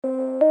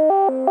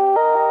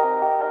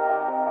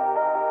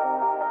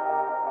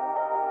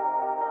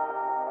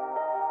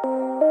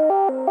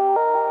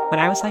When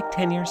I was like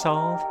 10 years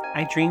old,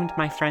 I dreamed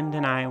my friend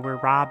and I were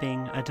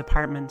robbing a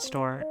department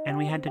store and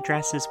we had to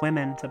dress as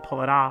women to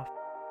pull it off.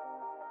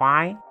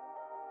 Why?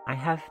 I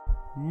have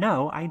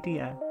no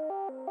idea.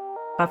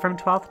 But from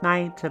Twelfth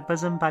Night to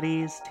Bosom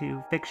Buddies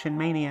to Fiction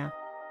Mania,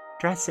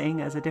 dressing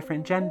as a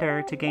different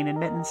gender to gain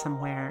admittance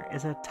somewhere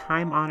is a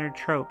time-honored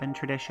trope and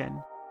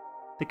tradition.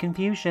 The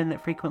confusion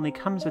that frequently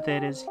comes with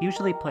it is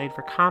usually played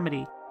for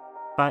comedy,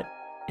 but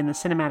in the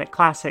cinematic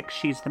classic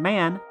She's the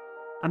Man,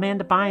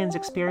 Amanda Bynes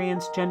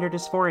experienced gender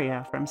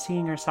dysphoria from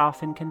seeing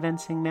herself in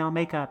convincing male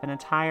makeup and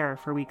attire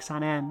for weeks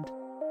on end.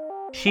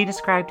 She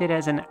described it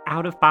as an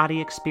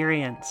out-of-body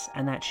experience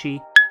and that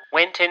she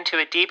went into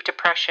a deep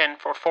depression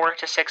for 4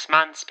 to 6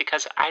 months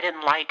because I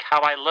didn't like how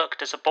I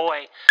looked as a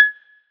boy.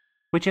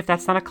 Which, if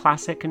that's not a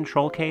classic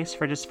control case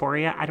for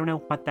dysphoria, I don't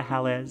know what the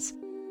hell is.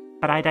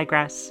 But I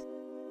digress.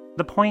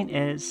 The point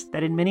is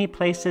that in many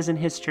places in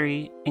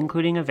history,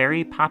 including a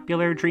very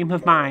popular dream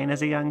of mine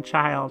as a young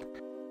child,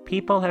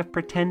 people have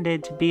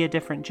pretended to be a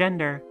different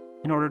gender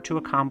in order to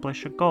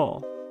accomplish a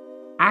goal.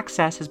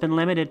 Access has been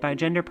limited by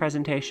gender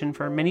presentation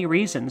for many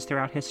reasons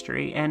throughout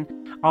history, and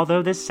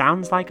although this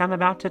sounds like I'm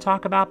about to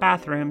talk about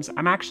bathrooms,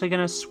 I'm actually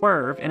going to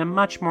swerve in a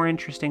much more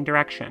interesting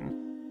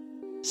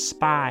direction.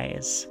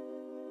 Spies.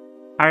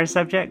 Our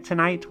subject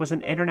tonight was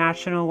an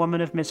international woman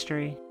of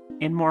mystery,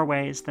 in more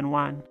ways than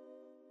one.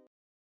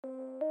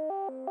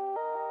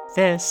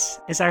 This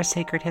is Our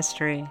Sacred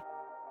History,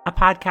 a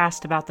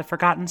podcast about the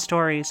forgotten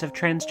stories of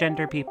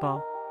transgender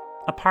people,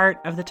 a part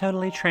of the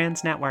Totally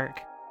Trans Network.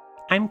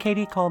 I'm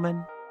Katie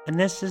Coleman, and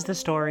this is the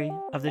story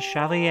of the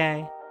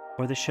Chevalier,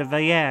 or the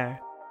Chevalier,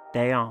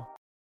 Dayan.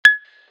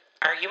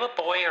 Are you a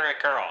boy or a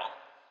girl?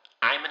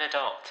 I'm an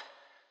adult.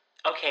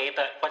 Okay,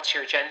 but what's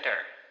your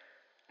gender?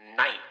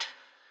 Knight.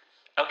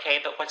 Okay,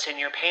 but what's in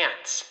your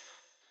pants?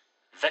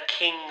 The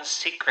King's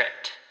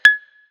Secret.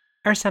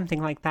 Or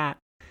something like that.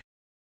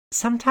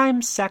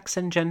 Sometimes sex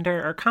and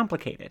gender are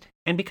complicated,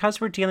 and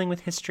because we're dealing with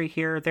history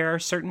here, there are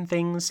certain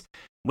things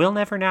we'll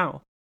never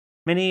know.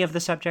 Many of the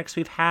subjects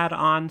we've had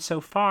on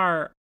so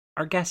far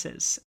are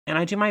guesses, and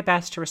I do my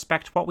best to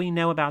respect what we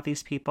know about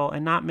these people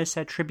and not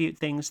misattribute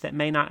things that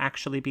may not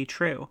actually be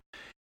true.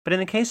 But in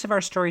the case of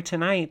our story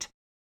tonight,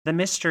 the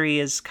mystery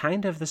is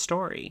kind of the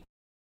story.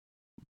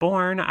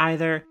 Born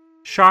either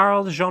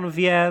Charles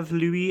Geneviève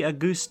Louis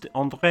Auguste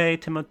André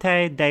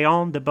Timothée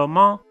Dayan de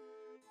Beaumont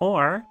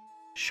or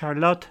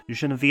Charlotte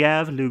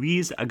Geneviève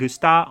Louise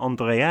Augusta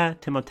Andrea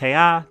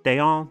Timothea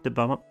Dayan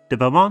de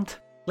Beaumont.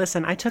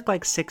 Listen, I took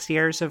like 6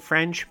 years of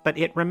French, but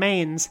it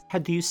remains, how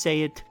do you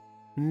say it,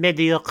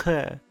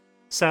 médiocre.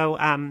 So,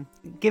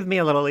 give me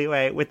a little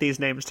leeway with these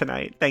names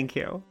tonight, thank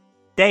you.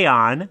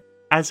 Dayan,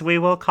 as we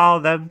will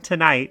call them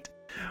tonight,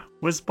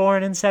 was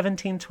born in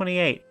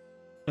 1728,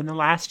 in the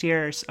last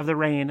years of the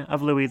reign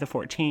of Louis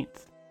XIV.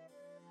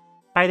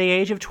 By the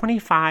age of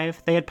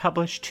 25, they had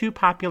published 2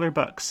 popular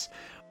books,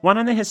 one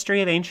on the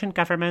history of ancient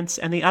governments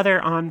and the other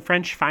on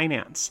French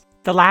finance.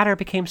 The latter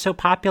became so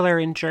popular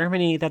in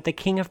Germany that the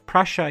King of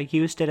Prussia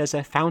used it as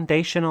a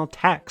foundational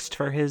text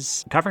for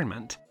his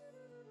government.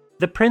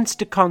 The Prince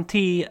de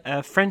Conti,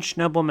 a French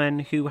nobleman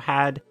who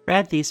had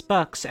read these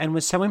books and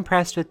was so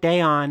impressed with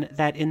Dayan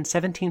that in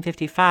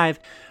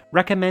 1755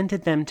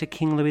 recommended them to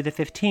King Louis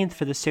XV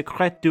for the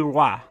Secret du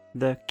Roi,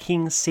 the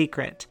King's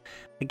Secret,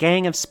 a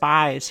gang of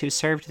spies who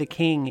served the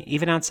king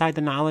even outside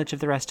the knowledge of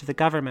the rest of the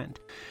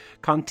government.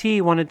 Conti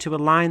wanted to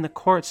align the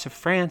courts of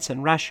France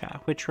and Russia,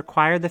 which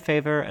required the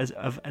favor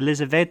of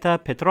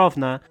Elizaveta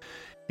Petrovna,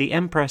 the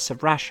Empress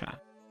of Russia.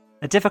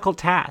 A difficult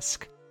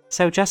task.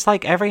 So just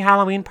like every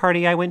Halloween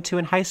party I went to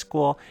in high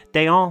school,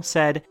 Dayan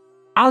said,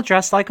 "I'll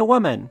dress like a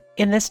woman."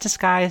 In this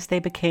disguise, they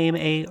became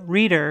a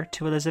reader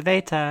to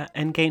Elizaveta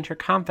and gained her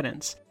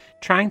confidence,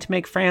 trying to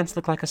make France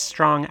look like a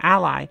strong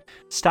ally,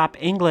 stop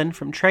England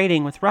from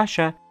trading with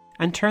Russia,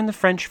 and turn the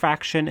French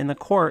faction in the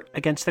court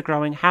against the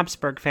growing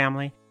Habsburg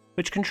family,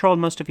 which controlled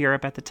most of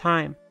Europe at the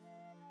time.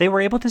 They were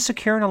able to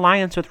secure an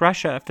alliance with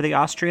Russia for the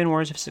Austrian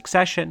Wars of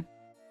Succession,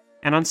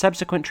 and on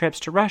subsequent trips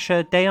to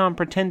Russia, Dayan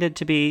pretended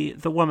to be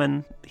the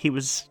woman he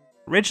was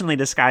originally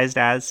disguised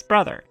as,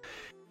 brother,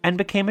 and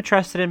became a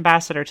trusted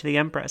ambassador to the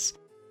Empress,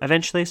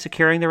 eventually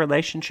securing the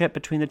relationship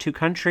between the two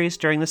countries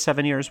during the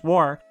 7 Years'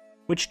 War,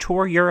 which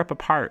tore Europe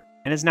apart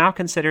and is now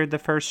considered the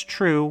first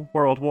true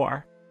World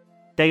War.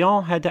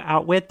 Dayan had to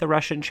outwit the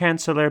Russian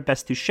Chancellor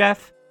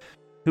Bestuchev,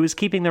 who was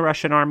keeping the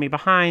Russian army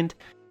behind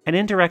and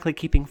indirectly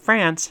keeping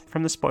France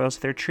from the spoils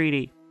of their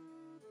treaty.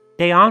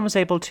 Dayan was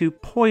able to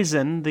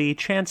poison the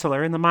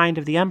Chancellor in the mind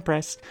of the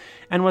Empress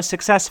and was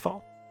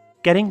successful,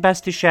 getting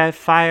Bestuchev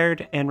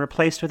fired and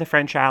replaced with a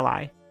French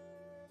ally.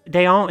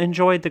 Dayan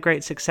enjoyed the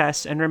great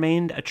success and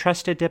remained a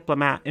trusted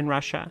diplomat in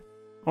Russia,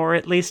 or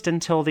at least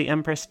until the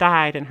Empress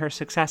died and her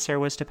successor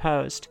was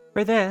deposed.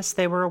 For this,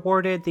 they were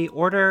awarded the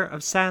Order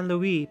of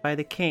Saint-Louis by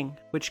the king,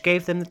 which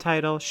gave them the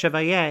title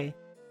Chevalier,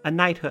 a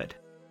knighthood,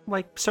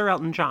 like Sir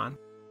Elton John.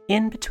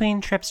 In between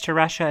trips to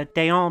Russia,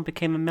 Dayan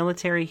became a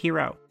military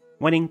hero,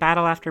 winning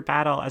battle after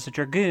battle as a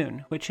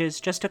dragoon, which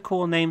is just a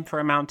cool name for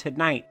a mounted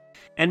knight,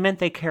 and meant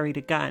they carried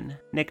a gun,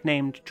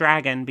 nicknamed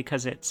Dragon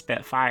because it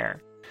spit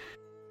fire.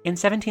 In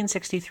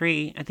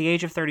 1763, at the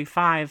age of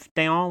 35,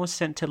 D'Eon was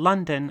sent to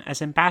London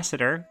as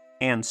ambassador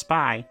and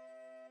spy,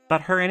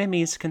 but her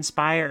enemies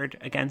conspired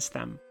against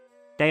them.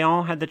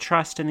 D'Eon had the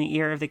trust and the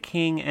ear of the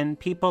king, and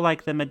people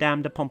like the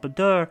Madame de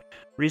Pompadour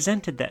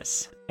resented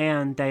this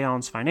and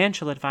D'Eon's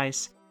financial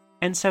advice,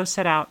 and so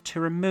set out to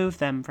remove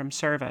them from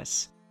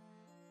service.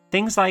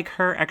 Things like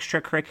her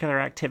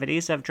extracurricular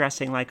activities of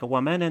dressing like a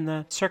woman and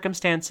the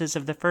circumstances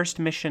of the first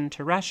mission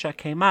to Russia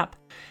came up,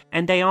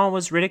 and D'Eon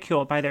was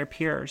ridiculed by their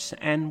peers,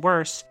 and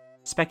worse,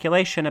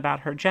 speculation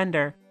about her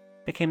gender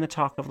became the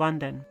talk of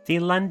London. The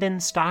London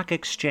Stock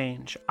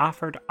Exchange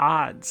offered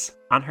odds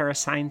on her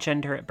assigned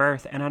gender at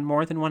birth, and on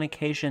more than one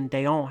occasion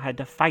D'Eon had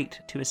to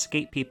fight to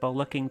escape people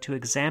looking to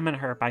examine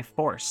her by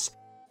force.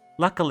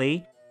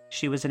 Luckily,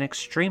 she was an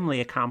extremely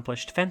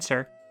accomplished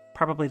fencer,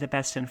 probably the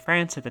best in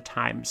France at the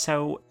time,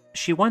 so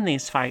she won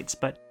these fights,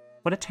 but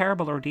what a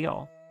terrible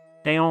ordeal.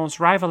 D'Eon's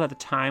rival at the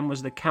time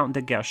was the Count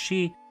de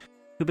Guerchy,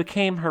 who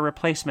became her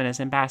replacement as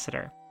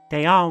ambassador.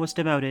 D'Eon was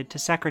demoted to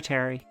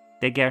secretary.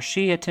 De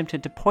Guerchy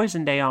attempted to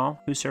poison D'Eon,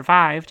 who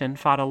survived and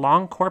fought a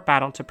long court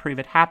battle to prove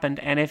it happened,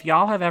 and if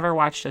y'all have ever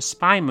watched a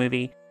spy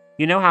movie,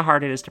 you know how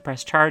hard it is to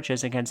press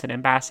charges against an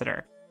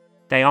ambassador.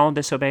 D'Eon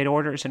disobeyed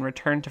orders and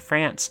returned to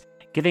France,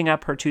 giving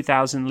up her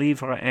 2,000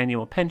 livres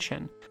annual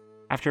pension.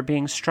 After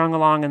being strung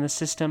along in the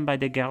system by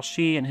de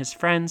Guerchy and his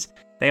friends,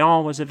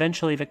 D'Eon was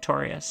eventually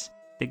victorious.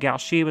 De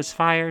Guerchy was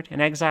fired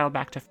and exiled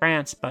back to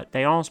France, but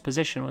D'Eon's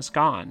position was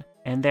gone,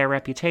 and their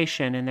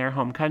reputation in their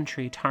home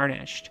country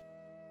tarnished.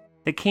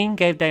 The king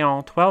gave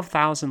D'Eon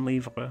 12,000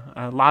 livres,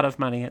 a lot of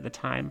money at the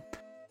time,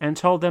 and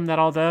told them that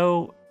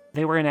although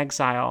they were in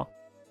exile,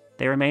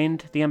 they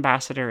remained the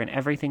ambassador in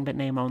everything but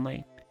name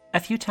only. A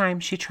few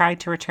times she tried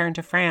to return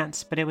to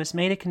France, but it was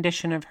made a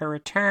condition of her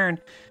return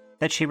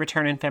that she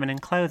return in feminine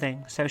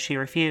clothing, so she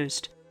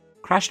refused.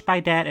 Crushed by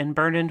debt and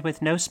burdened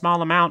with no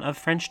small amount of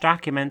French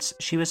documents,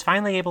 she was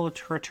finally able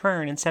to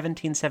return in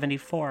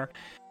 1774,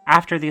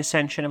 after the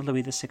accession of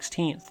Louis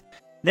XVI.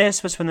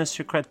 This was when the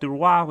Secret du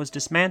Roi was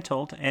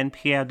dismantled, and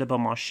Pierre de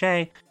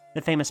Beaumarchais,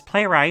 the famous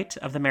playwright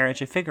of The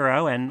Marriage of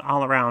Figaro and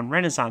all-around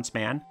Renaissance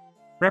man,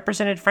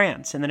 represented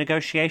France in the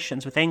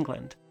negotiations with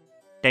England.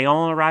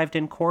 D'Eon arrived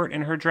in court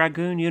in her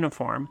dragoon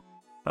uniform,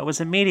 but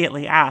was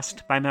immediately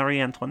asked by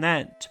Marie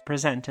Antoinette to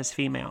present as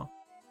female.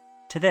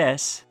 To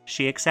this,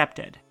 she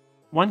accepted.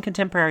 One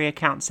contemporary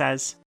account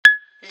says,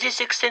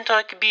 "This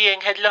eccentric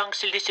being had long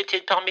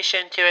solicited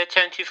permission to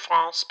return to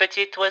France, but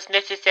it was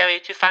necessary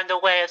to find a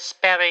way of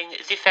sparing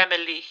the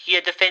family he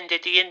had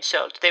offended the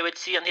insult they would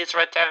see on his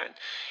return.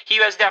 He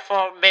was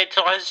therefore made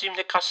to resume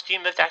the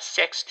costume of that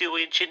sex to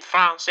which in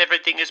France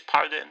everything is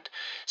pardoned.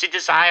 The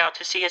desire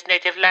to see his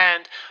native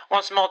land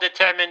once more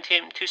determined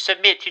him to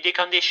submit to the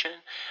condition,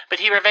 but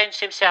he revenged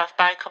himself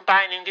by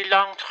combining the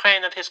long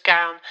train of his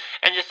gown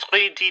and the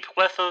 3 deep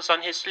ruffles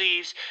on his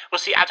sleeves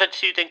with the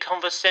attitude and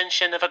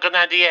conversation of a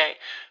grenadier,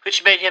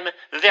 which made him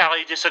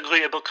very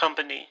disagreeable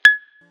company."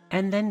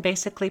 And then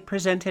basically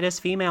presented as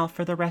female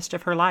for the rest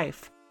of her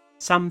life,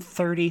 some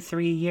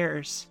 33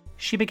 years.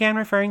 She began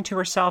referring to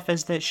herself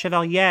as the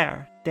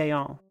Chevalière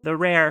D'Eon, the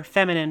rare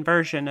feminine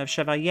version of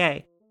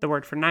chevalier, the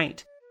word for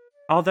knight,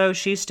 although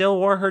she still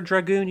wore her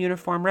dragoon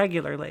uniform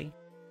regularly.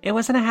 It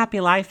wasn't a happy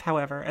life,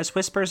 however, as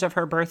whispers of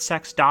her birth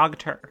sex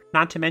dogged her,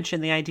 not to mention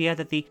the idea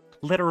that the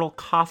literal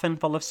coffin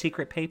full of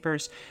secret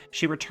papers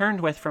she returned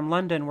with from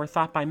London were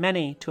thought by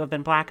many to have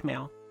been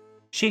blackmail.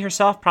 She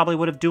herself probably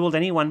would have dueled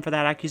anyone for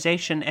that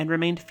accusation and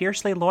remained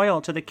fiercely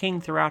loyal to the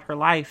king throughout her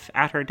life,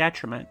 at her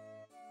detriment.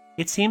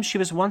 It seems she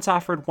was once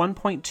offered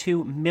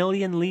 1.2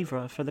 million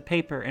livres for the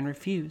paper and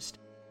refused,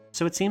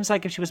 so it seems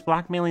like if she was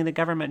blackmailing the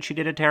government, she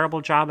did a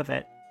terrible job of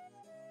it.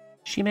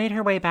 She made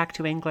her way back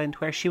to England,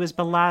 where she was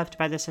beloved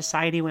by the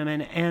society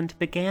women, and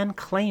began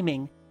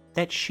claiming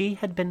that she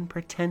had been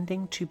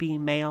pretending to be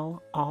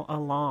male all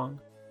along.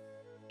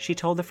 She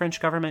told the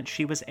French government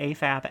she was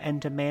AFAB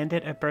and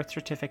demanded a birth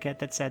certificate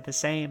that said the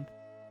same.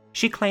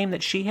 She claimed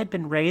that she had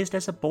been raised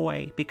as a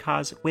boy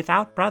because,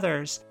 without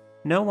brothers,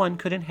 no one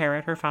could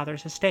inherit her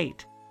father's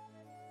estate.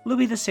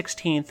 Louis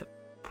XVI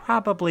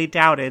probably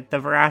doubted the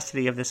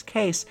veracity of this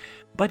case,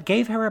 but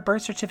gave her a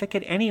birth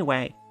certificate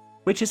anyway,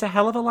 which is a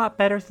hell of a lot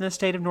better than the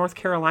state of North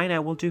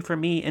Carolina will do for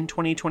me in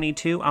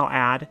 2022, I'll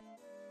add.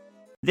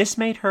 This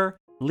made her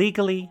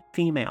legally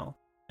female,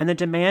 and the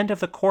demand of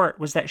the court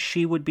was that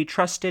she would be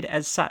trusted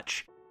as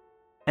such,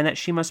 and that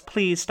she must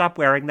please stop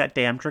wearing that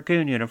damn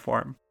dragoon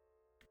uniform.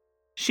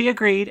 She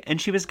agreed, and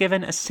she was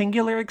given a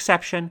singular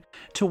exception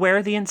to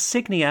wear the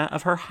insignia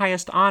of her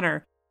highest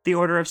honor, the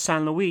Order of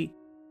Saint Louis.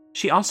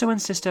 She also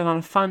insisted on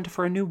a fund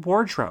for a new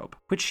wardrobe,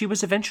 which she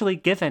was eventually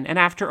given, and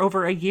after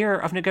over a year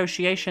of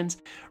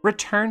negotiations,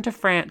 returned to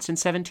France in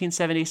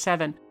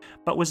 1777,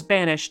 but was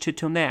banished to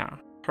Tonnerre,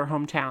 her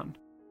hometown.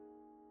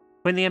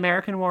 When the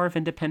American War of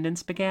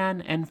Independence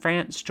began, and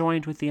France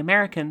joined with the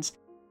Americans,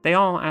 they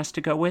all asked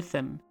to go with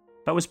them,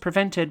 but was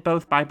prevented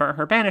both by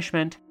her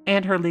banishment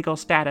and her legal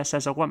status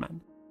as a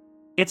woman.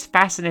 It's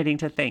fascinating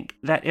to think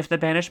that if the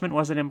banishment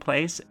wasn't in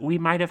place, we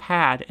might have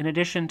had, in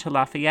addition to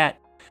Lafayette,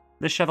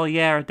 the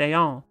Chevalier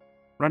d'Eon,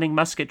 running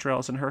musket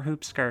drills in her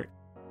hoop skirt.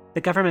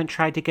 The government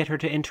tried to get her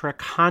to enter a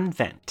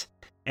convent,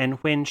 and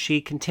when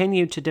she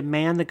continued to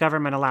demand the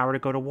government allow her to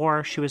go to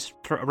war, she was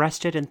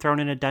arrested and thrown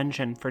in a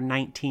dungeon for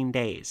 19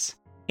 days.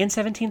 In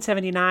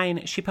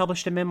 1779, she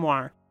published a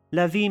memoir,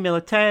 La vie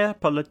militaire,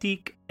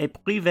 politique et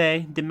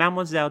privée de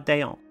Mademoiselle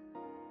d'Eon.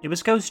 It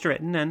was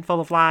ghostwritten and full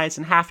of lies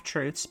and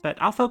half-truths, but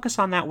I'll focus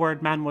on that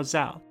word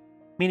mademoiselle,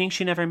 meaning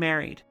she never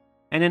married.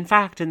 And in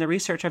fact, in the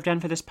research I've done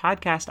for this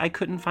podcast, I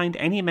couldn't find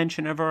any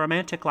mention of a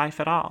romantic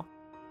life at all.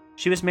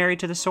 She was married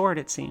to the sword,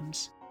 it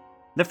seems.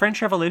 The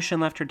French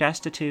Revolution left her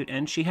destitute,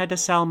 and she had to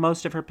sell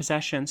most of her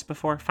possessions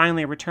before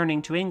finally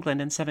returning to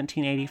England in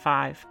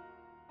 1785.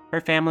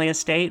 Her family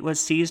estate was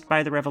seized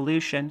by the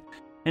Revolution,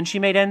 and she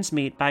made ends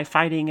meet by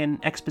fighting in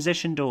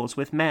exposition duels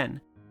with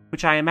men,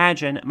 which I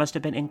imagine must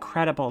have been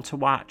incredible to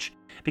watch,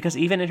 because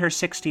even in her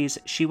 60s,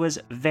 she was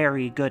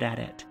very good at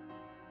it.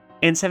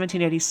 In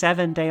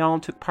 1787,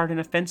 d'Eon took part in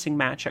a fencing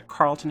match at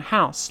Carlton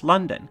House,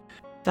 London,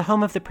 the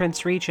home of the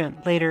Prince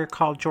Regent, later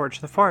called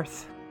George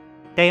IV.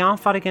 d'Eon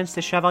fought against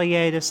the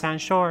Chevalier de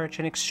Saint-Georges,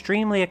 an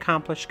extremely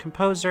accomplished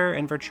composer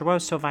and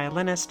virtuoso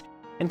violinist,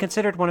 and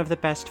considered one of the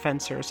best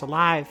fencers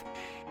alive.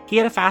 He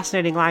had a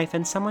fascinating life,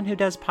 and someone who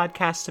does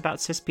podcasts about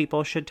cis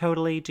people should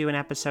totally do an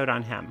episode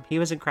on him. He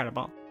was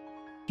incredible.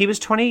 He was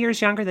 20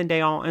 years younger than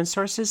d'Eon, and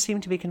sources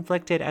seem to be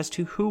conflicted as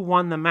to who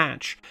won the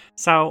match,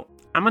 so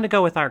I'm going to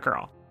go with our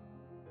girl.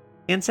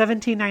 In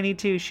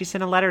 1792, she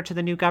sent a letter to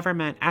the new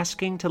government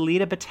asking to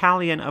lead a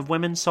battalion of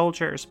women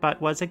soldiers,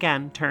 but was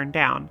again turned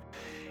down.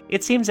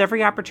 It seems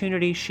every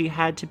opportunity she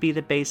had to be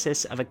the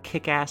basis of a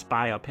kick-ass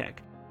biopic.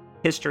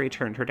 History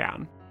turned her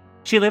down.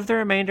 She lived the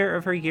remainder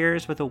of her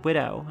years with a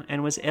widow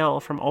and was ill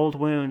from old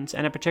wounds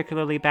and a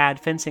particularly bad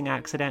fencing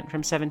accident from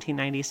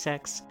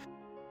 1796.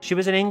 She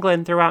was in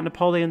England throughout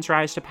Napoleon's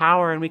rise to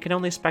power, and we can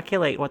only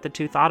speculate what the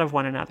two thought of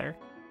one another,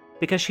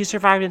 because she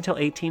survived until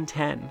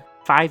 1810,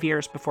 5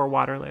 years before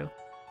Waterloo.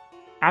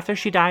 After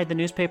she died, the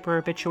newspaper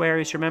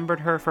obituaries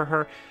remembered her for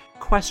her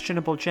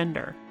questionable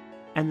gender,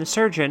 and the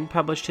surgeon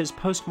published his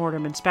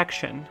post-mortem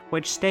inspection,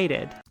 which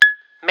stated,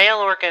 "Male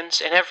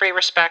organs in every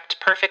respect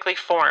perfectly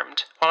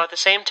formed, while at the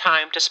same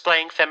time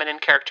displaying feminine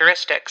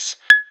characteristics."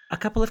 A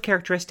couple of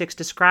characteristics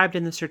described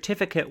in the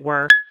certificate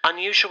were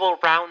unusual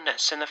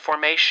roundness in the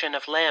formation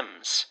of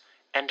limbs,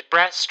 and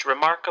breast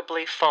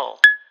remarkably full.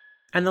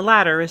 And the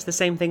latter is the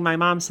same thing my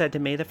mom said to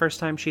me the first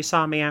time she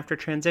saw me after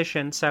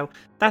transition, so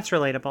that's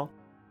relatable.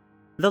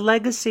 The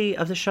legacy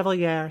of the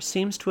Chevalier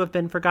seems to have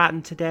been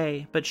forgotten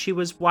today, but she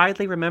was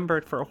widely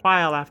remembered for a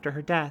while after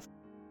her death.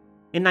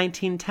 In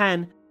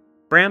 1910,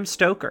 Bram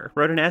Stoker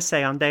wrote an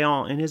essay on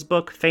d'Eon in his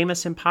book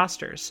Famous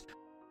Impostors.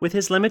 With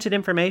his limited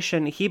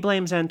information, he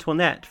blames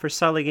Antoinette for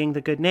sullying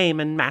the good name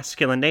and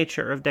masculine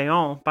nature of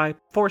d'Eon by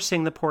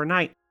forcing the poor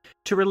knight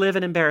to relive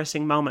an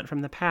embarrassing moment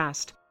from the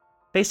past,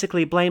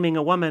 basically blaming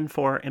a woman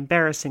for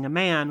embarrassing a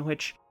man,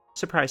 which,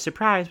 surprise,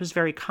 surprise, was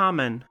very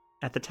common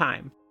at the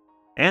time,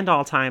 and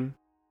all time,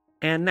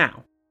 and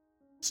now.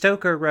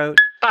 Stoker wrote,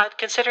 "But,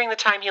 considering the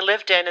time he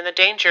lived in and the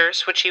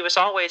dangers which he was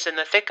always in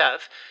the thick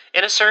of,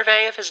 in a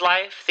survey of his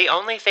life, the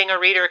only thing a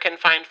reader can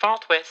find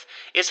fault with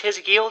is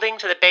his yielding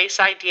to the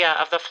base idea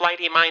of the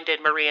flighty-minded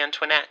Marie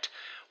Antoinette.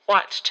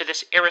 What, to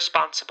this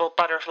irresponsible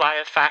butterfly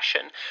of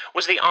fashion,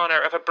 was the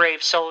honor of a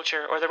brave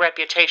soldier or the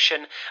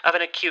reputation of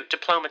an acute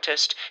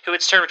diplomatist who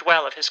had served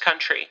well of his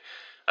country?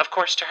 Of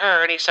course, to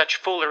her, any such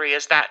foolery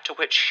as that to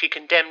which she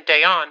condemned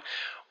d'Eon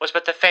was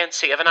but the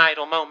fancy of an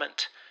idle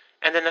moment.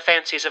 And then the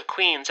fancies of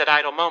queens at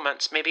idle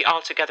moments may be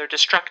altogether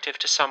destructive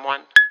to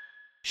someone."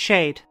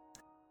 Shade.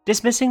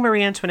 Dismissing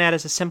Marie Antoinette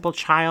as a simple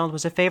child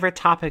was a favorite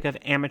topic of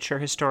amateur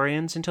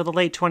historians until the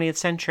late 20th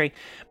century,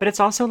 but it's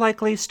also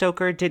likely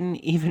Stoker didn't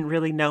even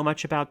really know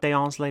much about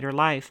d'Eon's later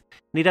life,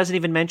 and he doesn't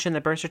even mention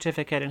the birth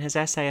certificate in his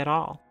essay at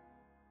all.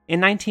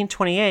 In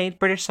 1928,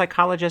 British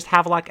psychologist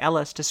Havelock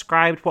Ellis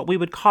described what we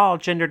would call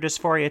gender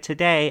dysphoria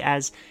today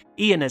as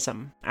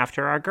Eonism,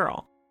 after our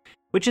girl.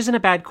 Which isn't a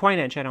bad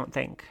coinage, I don't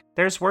think.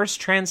 There's worse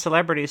trans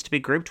celebrities to be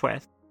grouped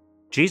with.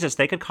 Jesus,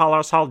 they could call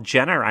us all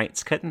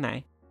Jennerites, couldn't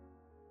they?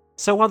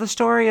 So while the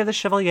story of the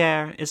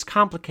Chevalier is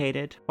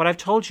complicated, what I've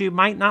told you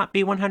might not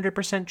be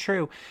 100%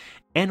 true,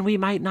 and we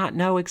might not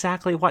know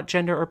exactly what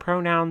gender or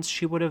pronouns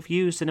she would have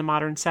used in a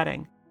modern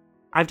setting.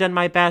 I've done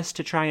my best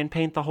to try and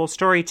paint the whole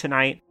story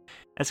tonight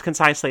as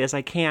concisely as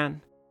I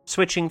can,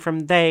 switching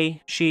from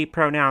they, she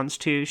pronouns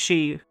to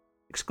she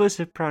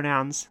exclusive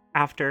pronouns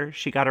after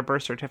she got her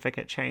birth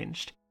certificate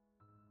changed.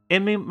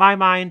 In my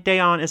mind,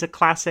 d'Eon is a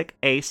classic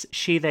ace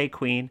she-they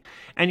queen,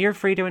 and you're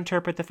free to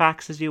interpret the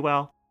facts as you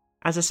will.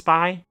 As a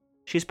spy,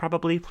 she's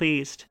probably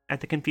pleased at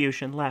the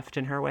confusion left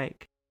in her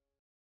wake.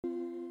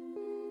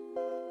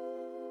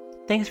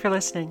 Thanks for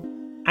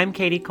listening. I'm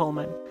Katie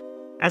Coleman.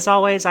 As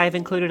always, I have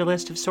included a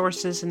list of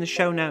sources in the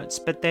show notes,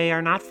 but they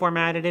are not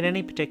formatted in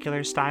any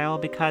particular style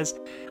because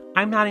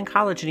I'm not in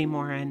college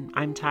anymore and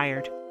I'm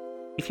tired.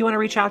 If you want to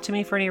reach out to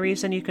me for any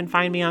reason, you can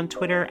find me on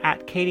Twitter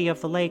at Katie of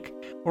the Lake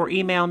or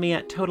email me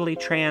at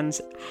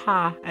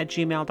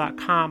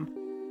totallytransha@gmail.com.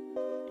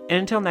 And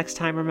until next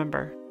time,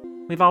 remember,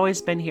 we've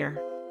always been here,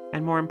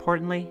 and more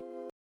importantly,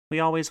 we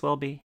always will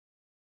be.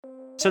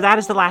 So that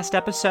is the last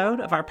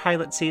episode of our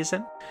pilot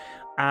season.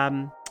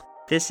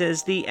 This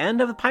is the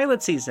end of the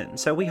pilot season,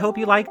 so we hope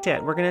you liked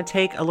it. We're going to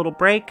take a little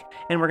break,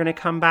 and we're going to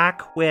come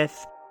back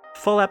with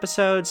full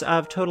episodes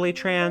of Totally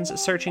Trans,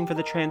 Searching for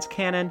the Trans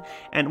Canon,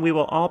 and we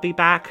will all be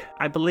back,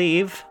 I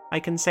believe, I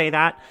can say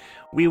that.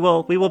 We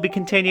will be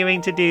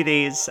continuing to do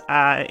these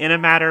in a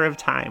matter of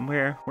time.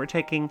 We're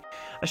taking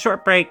a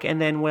short break,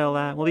 and then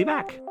we'll be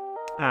back.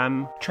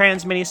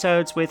 Trans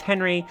minisodes with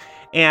Henry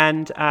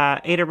and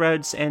Ada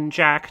Rhodes and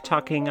Jack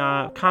talking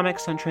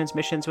comics on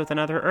Transmissions with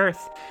Another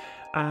Earth.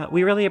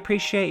 We really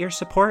appreciate your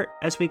support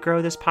as we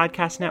grow this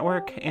podcast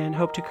network and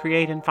hope to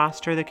create and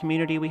foster the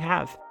community we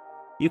have.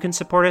 You can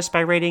support us by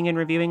rating and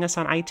reviewing us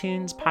on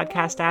iTunes,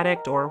 Podcast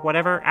Addict, or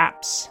whatever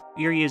apps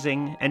you're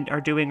using and are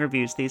doing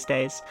reviews these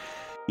days.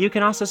 You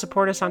can also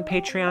support us on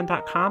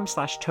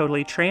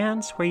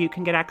patreon.com/totallytrans, where you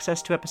can get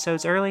access to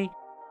episodes early,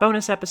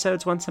 bonus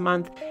episodes once a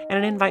month, and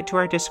an invite to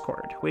our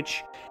Discord,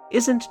 which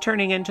isn't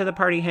turning into the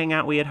party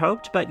hangout we had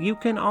hoped, but you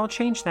can all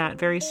change that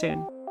very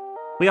soon.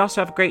 We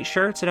also have great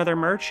shirts and other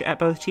merch at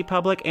both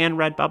TeePublic and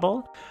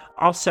Redbubble.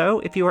 Also,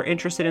 if you are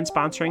interested in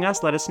sponsoring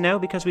us, let us know,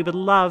 because we would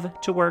love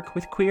to work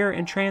with queer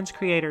and trans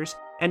creators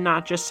and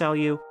not just sell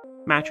you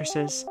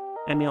mattresses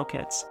and meal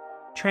kits.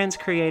 Trans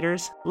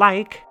creators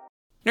like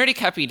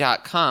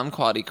NerdyCuppy.com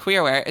Quality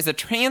Queerwear is a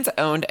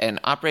trans-owned and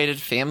operated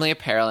family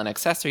apparel and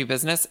accessory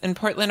business in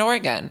Portland,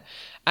 Oregon.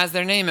 As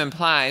their name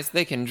implies,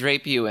 they can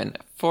drape you in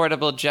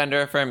affordable,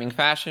 gender-affirming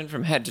fashion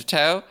from head to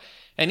toe,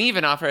 and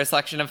even offer a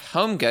selection of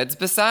home goods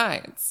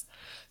besides.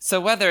 So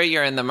whether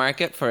you're in the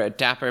market for a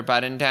dapper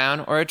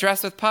button-down or a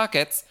dress with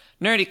pockets,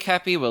 Nerdy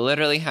Cuppy will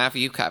literally have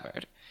you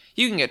covered.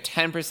 You can get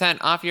 10%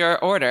 off your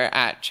order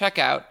at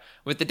checkout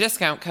with the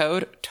discount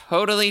code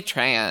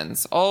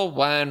TOTALLYTRANS, all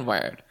one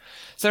word.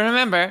 So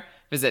remember,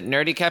 visit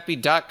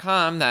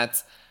nerdycuppy.com,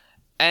 that's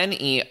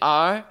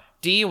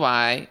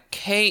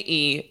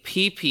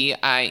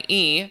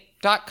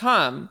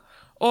NERDYKEPPIE.com,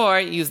 or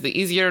use the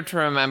easier to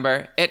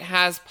remember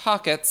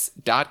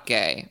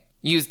ithaspockets.gay.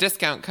 Use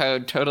discount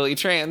code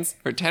TOTALLYTRANS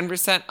for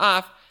 10%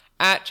 off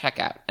at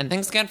checkout. And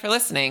thanks again for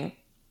listening.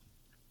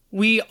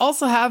 We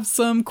also have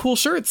some cool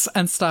shirts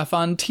and stuff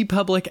on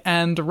TeePublic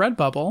and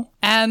Redbubble.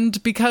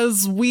 And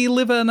because we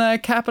live in a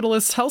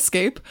capitalist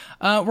hellscape,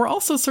 we're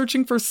also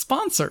searching for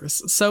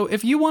sponsors. So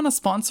if you want to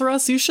sponsor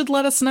us, you should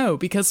let us know,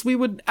 because we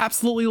would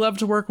absolutely love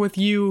to work with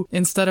you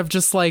instead of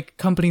just like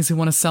companies who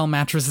want to sell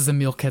mattresses and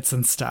meal kits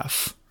and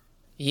stuff.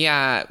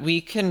 Yeah, we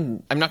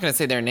can, I'm not going to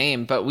say their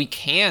name, but we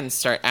can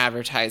start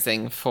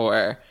advertising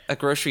for a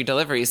grocery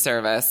delivery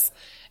service.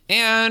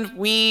 And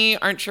we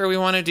aren't sure we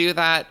want to do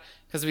that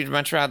because we'd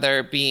much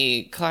rather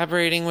be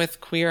collaborating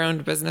with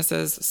queer-owned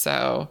businesses.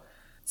 So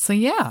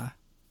yeah.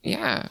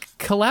 Yeah.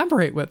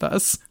 Collaborate with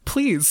us.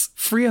 Please,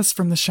 free us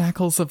from the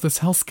shackles of this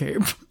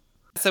hellscape.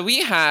 So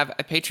we have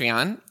a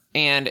Patreon.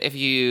 And if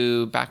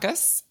you back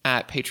us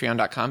at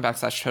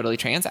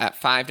patreon.com/totallytrans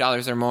at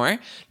 $5 or more,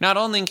 not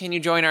only can you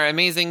join our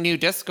amazing new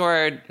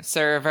Discord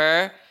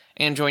server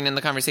and join in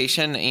the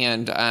conversation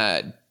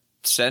and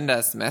send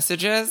us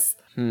messages,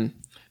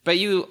 but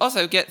you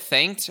also get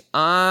thanked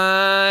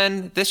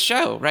on this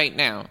show right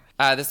now.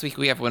 This week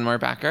we have one more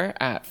backer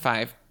at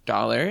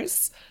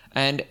 $5,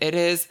 and it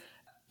is,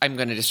 I'm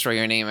going to destroy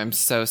your name, I'm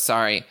so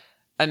sorry,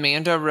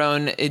 Amanda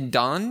Roan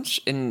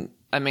Idange, and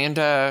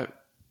Amanda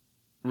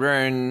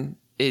Rern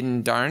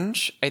in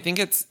Darnge. I think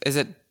is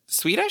it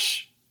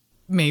Swedish?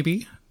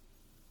 Maybe.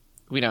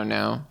 We don't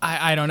know.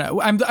 I don't know.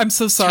 I'm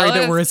so sorry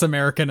that we're as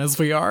American as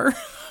we are.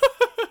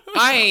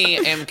 I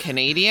am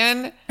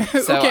Canadian,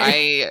 so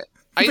okay.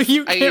 But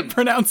you can't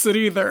pronounce it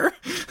either.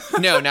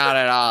 No, not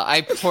at all. I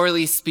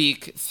poorly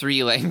speak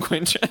 3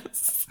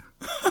 languages.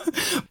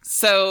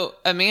 So,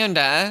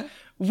 Amanda,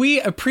 we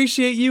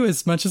appreciate you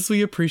as much as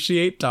we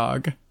appreciate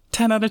Dog.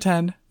 10 out of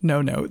 10,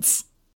 no notes.